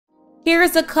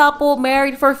Here's a couple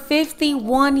married for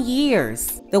 51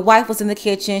 years. The wife was in the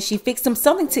kitchen, she fixed them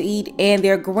something to eat, and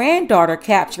their granddaughter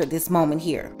captured this moment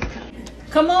here.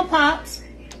 Come on, Pops.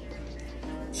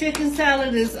 Chicken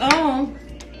salad is on.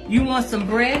 You want some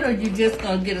bread or you just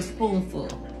gonna get a spoonful?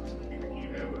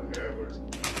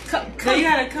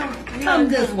 Come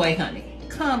this way, honey.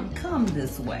 Come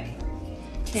this way.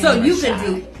 So you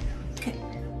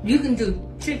can do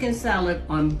chicken salad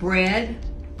on bread,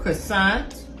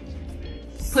 croissant,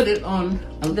 put it on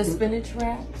The spinach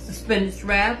wrap? Spinach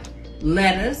wrap,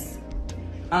 lettuce.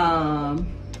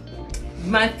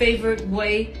 My favorite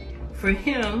way for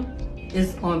him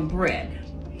is on bread.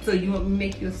 So you want me to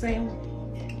make you a sandwich?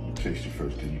 Taste it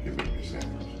first, then you can make the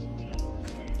sandwich.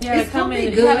 Yeah, come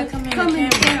in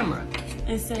the camera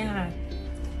and say hi.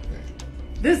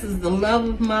 This is the love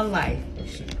of my life.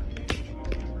 Let's see.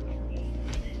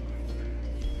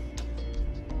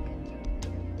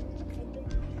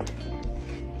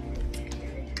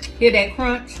 Hear that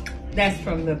crunch? That's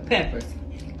from the peppers.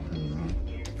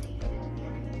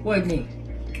 What do you need?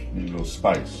 Need a little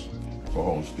spice for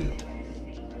hold still.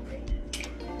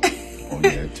 Oh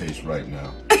yeah, it tastes right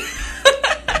now.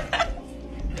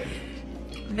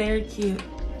 Very cute.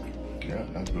 Yeah,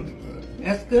 that's really good.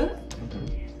 That's good?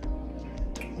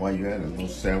 While you at it, a little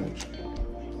sandwich.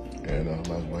 And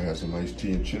might as well have some nice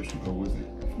tea and chips to go with it.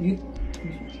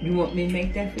 You want me to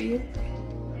make that for you?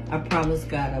 I promised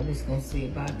God I was going to see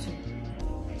about you.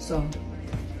 So,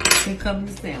 here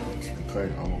comes the sandwich.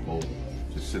 Okay, I'm gonna go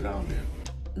just sit down there.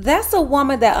 That's a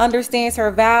woman that understands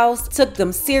her vows, took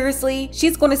them seriously.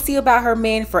 She's going to see about her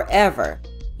men forever.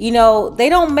 You know, they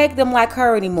don't make them like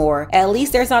her anymore. At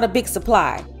least there's not a big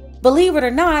supply. Believe it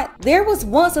or not, there was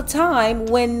once a time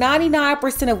when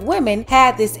 99% of women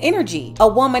had this energy. A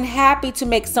woman happy to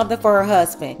make something for her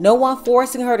husband. No one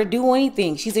forcing her to do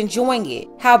anything. She's enjoying it.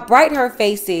 How bright her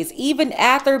face is, even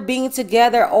after being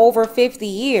together over 50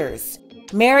 years.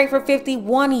 Married for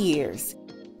 51 years.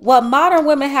 What modern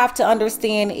women have to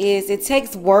understand is it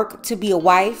takes work to be a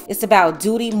wife. It's about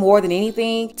duty more than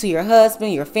anything to your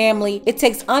husband, your family. It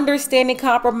takes understanding,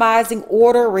 compromising,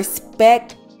 order,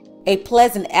 respect, a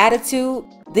pleasant attitude.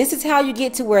 This is how you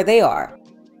get to where they are.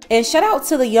 And shout out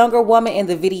to the younger woman in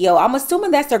the video. I'm assuming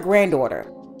that's her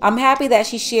granddaughter. I'm happy that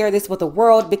she shared this with the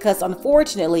world because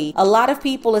unfortunately, a lot of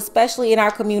people, especially in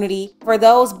our community, for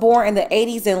those born in the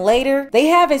 80s and later, they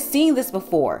haven't seen this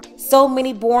before. So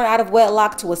many born out of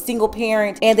wedlock to a single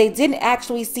parent, and they didn't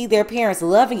actually see their parents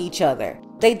loving each other.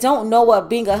 They don't know what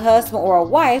being a husband or a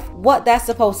wife, what that's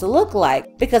supposed to look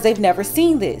like, because they've never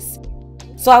seen this.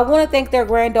 So I want to thank their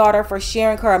granddaughter for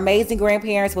sharing her amazing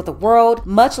grandparents with the world.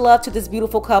 Much love to this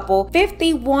beautiful couple.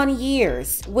 51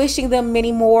 years. Wishing them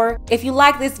many more. If you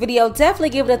like this video,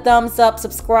 definitely give it a thumbs up,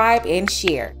 subscribe, and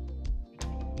share.